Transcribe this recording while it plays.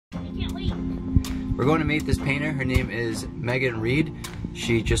We're going to meet this painter. Her name is Megan Reed.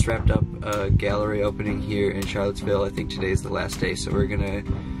 She just wrapped up a gallery opening here in Charlottesville. I think today's the last day, so we're gonna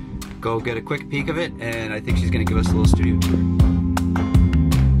go get a quick peek of it, and I think she's gonna give us a little studio tour.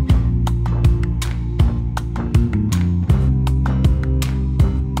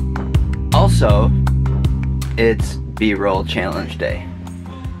 Also, it's B-roll challenge day.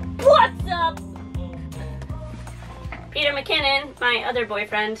 What's up? Peter McKinnon, my other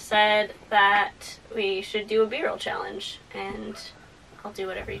boyfriend, said that we should do a B-roll challenge, and I'll do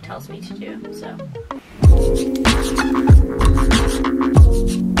whatever he tells me to do, so.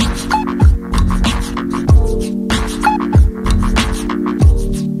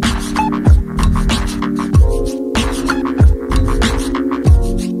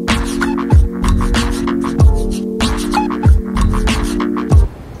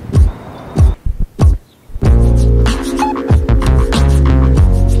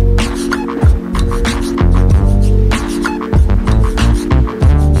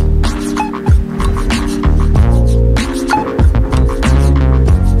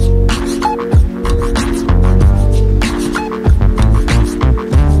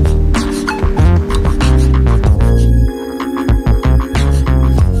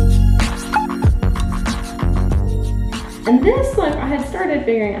 And this, like, I had started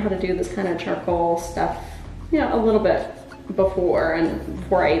figuring out how to do this kind of charcoal stuff, you know, a little bit before, and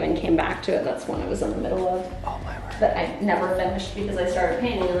before I even came back to it, that's when I was in the middle of. Oh my word. That I never finished because I started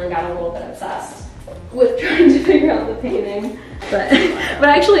painting and then got a little bit obsessed with trying to figure out the painting. But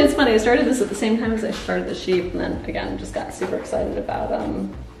actually it's funny, I started this at the same time as I started the sheep, and then again, just got super excited about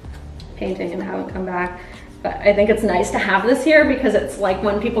painting and having come back. But I think it's nice to have this here because it's like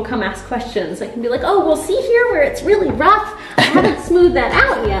when people come ask questions, I can be like, oh, well, see here where it's really rough? I haven't smoothed that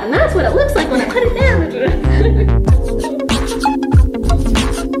out yet, and that's what it looks like when I put it down.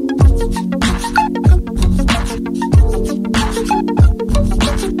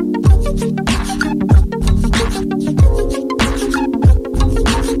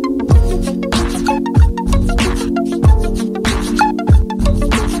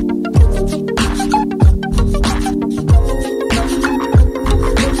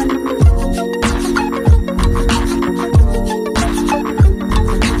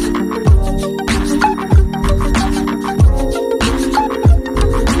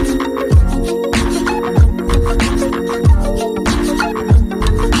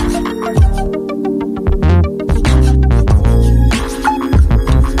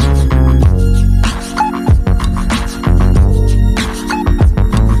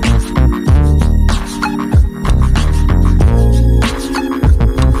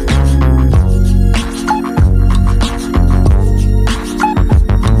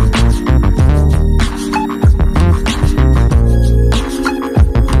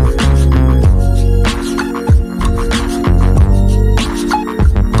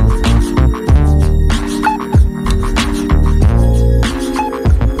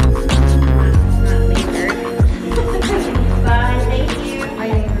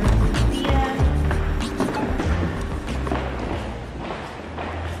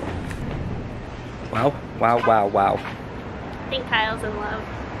 Wow, wow, wow, wow. I think Kyle's in love.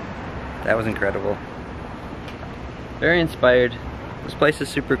 That was incredible. Very inspired. This place is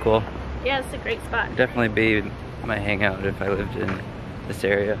super cool. Yeah, it's a great spot. Definitely be my hangout if I lived in this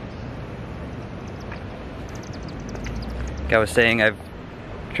area. Like I was saying, I've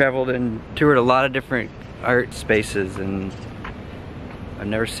traveled and toured a lot of different art spaces, and I've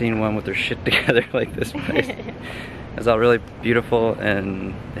never seen one with their shit together like this place. It was all really beautiful,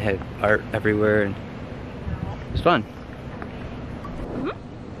 and they had art everywhere, and it was fun.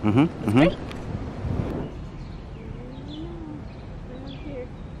 Great. Here.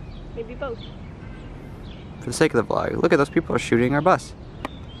 Maybe both. For the sake of the vlog, look at those people are shooting our bus.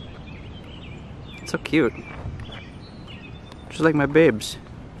 It's so cute. Just like my babes.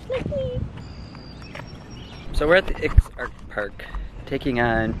 So we're at the X Art Park, taking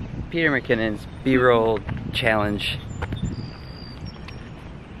on Peter McKinnon's B-roll challenge.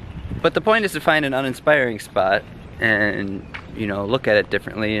 But the point is to find an uninspiring spot and, you know, look at it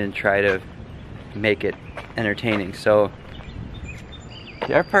differently and try to make it entertaining. So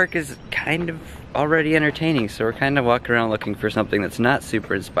the art park is kind of already entertaining, so we're kind of walking around looking for something that's not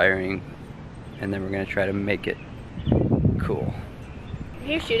super inspiring, and then we're gonna try to make it cool.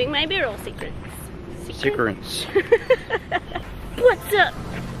 You're shooting my B-roll secrets. Secrets. What's up?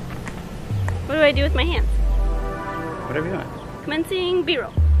 What do I do with my hands? Whatever you want. Commencing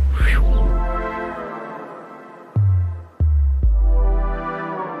B-roll.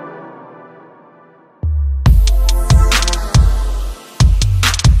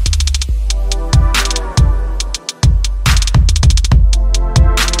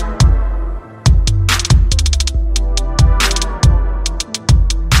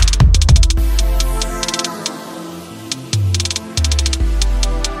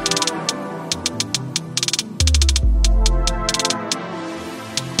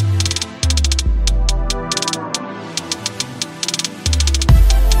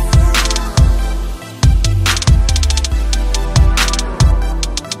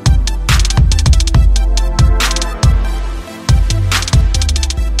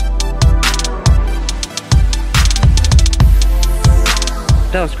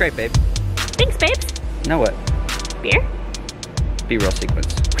 That was great, babe. Thanks, babes. Now what? Beer? B-roll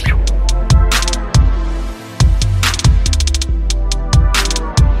sequence.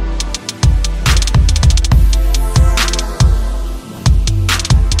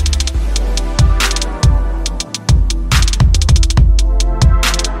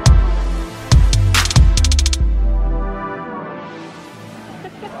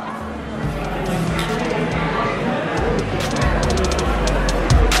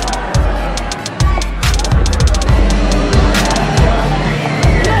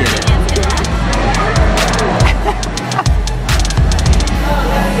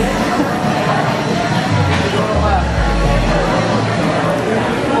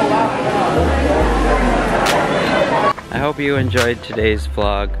 I hope you enjoyed today's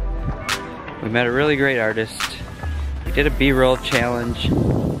vlog. We met a really great artist. We did a B-roll challenge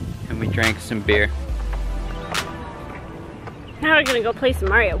and we drank some beer. Now we're gonna go play some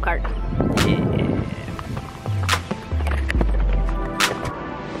Mario Kart. Yeah.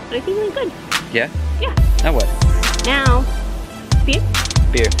 But I think we're good. Yeah? Yeah. Now what? Now, beer?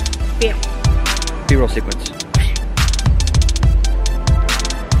 Beer. Beer. B-roll sequence.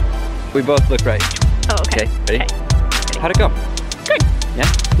 We both look right. Oh, okay. Okay, ready? Okay. How'd it go? Good.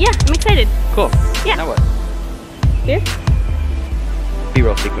 Yeah? Yeah, I'm excited. Cool. Yeah. Now what? Beer?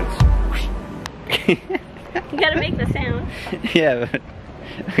 B-roll sequence. You gotta make the sound. Yeah, but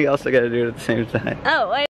we also gotta do it at the same time. Oh,